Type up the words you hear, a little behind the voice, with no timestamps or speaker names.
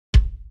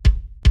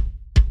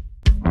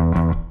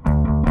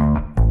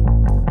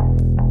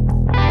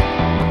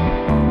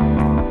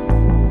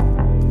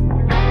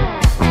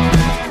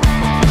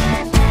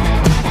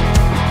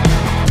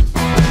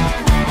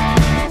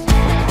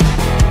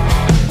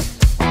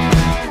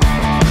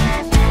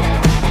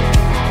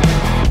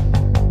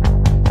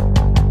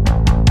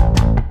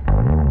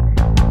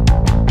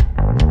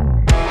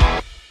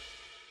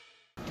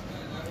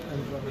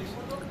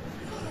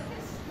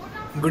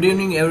Good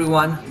evening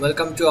everyone,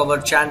 welcome to our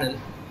channel.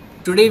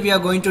 Today we are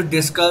going to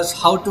discuss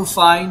how to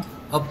find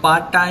a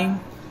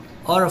part-time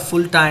or a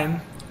full-time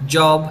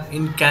job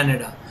in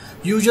Canada.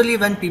 Usually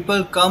when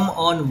people come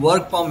on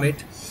work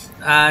permit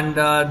and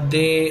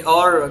they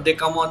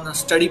come on a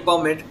study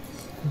permit,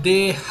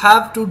 they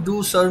have to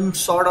do some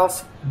sort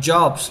of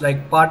jobs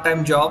like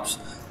part-time jobs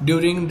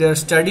during their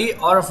study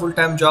or a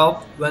full-time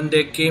job when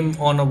they came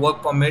on a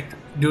work permit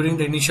during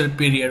the initial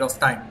period of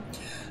time.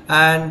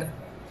 And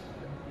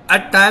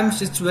at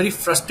times it's very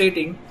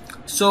frustrating,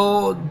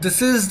 so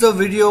this is the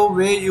video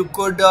where you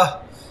could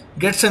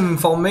get some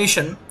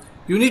information.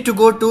 You need to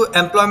go to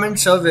employment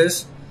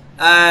service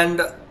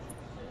and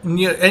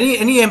near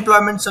any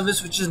employment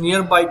service which is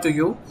nearby to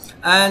you,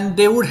 and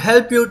they would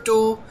help you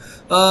to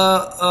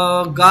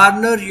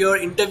garner your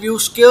interview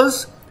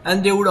skills,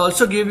 and they would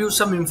also give you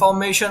some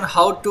information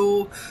how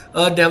to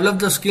develop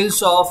the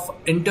skills of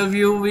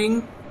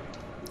interviewing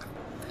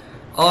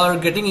or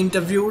getting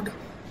interviewed.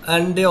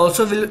 And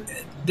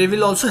they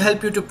will also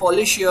help you to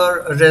polish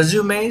your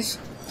resumes,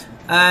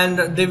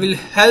 and they will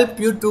help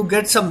you to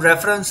get some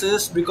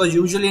references, because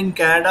usually in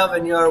Canada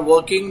when you are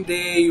working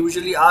they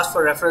usually ask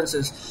for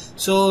references.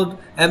 So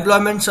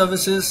employment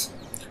services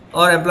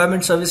or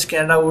Employment Service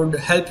Canada would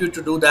help you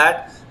to do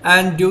that.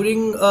 And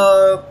during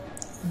the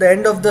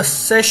end of the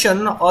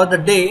session or the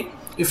day,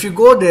 if you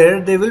go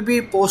there, they will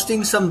be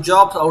posting some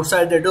jobs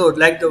outside the door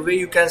like the way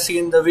you can see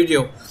in the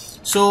video.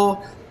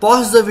 So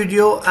pause the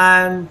video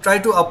and try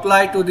to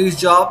apply to these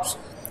jobs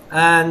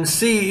and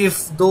see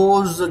if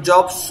those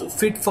jobs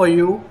fit for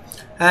you.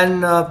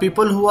 And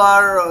people who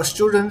are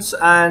students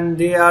and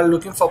they are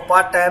looking for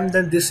part-time,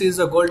 then this is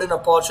a golden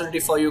opportunity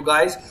for you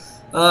guys.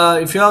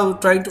 If you are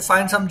trying to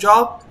find some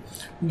job,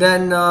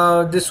 then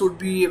this would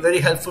be very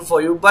helpful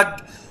for you.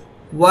 But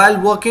while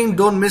working,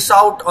 don't miss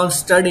out on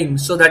studying.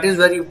 So that is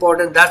very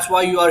important. That's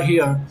why you are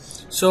here.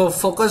 So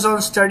focus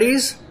on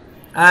studies,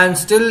 and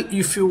still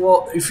if you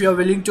are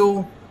willing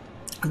to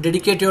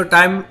dedicate your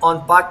time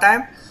on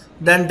part-time,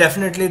 then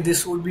definitely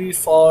this will be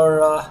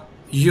for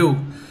you.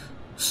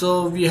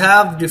 So we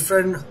have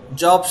different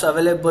jobs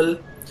available.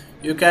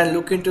 You can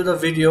look into the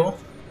video.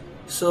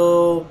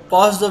 So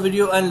pause the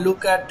video and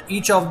look at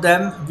each of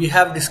them. We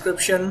have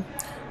description,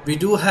 we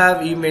do have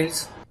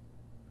emails.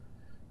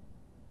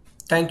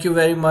 Thank you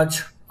very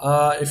much.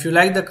 If you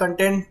like the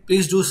content,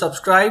 please do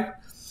subscribe.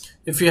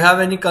 If you have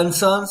any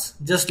concerns,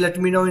 just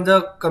let me know in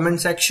the comment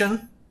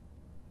section.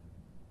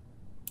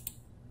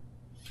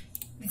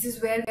 This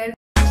is where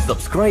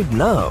subscribe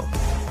now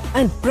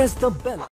and press the bell.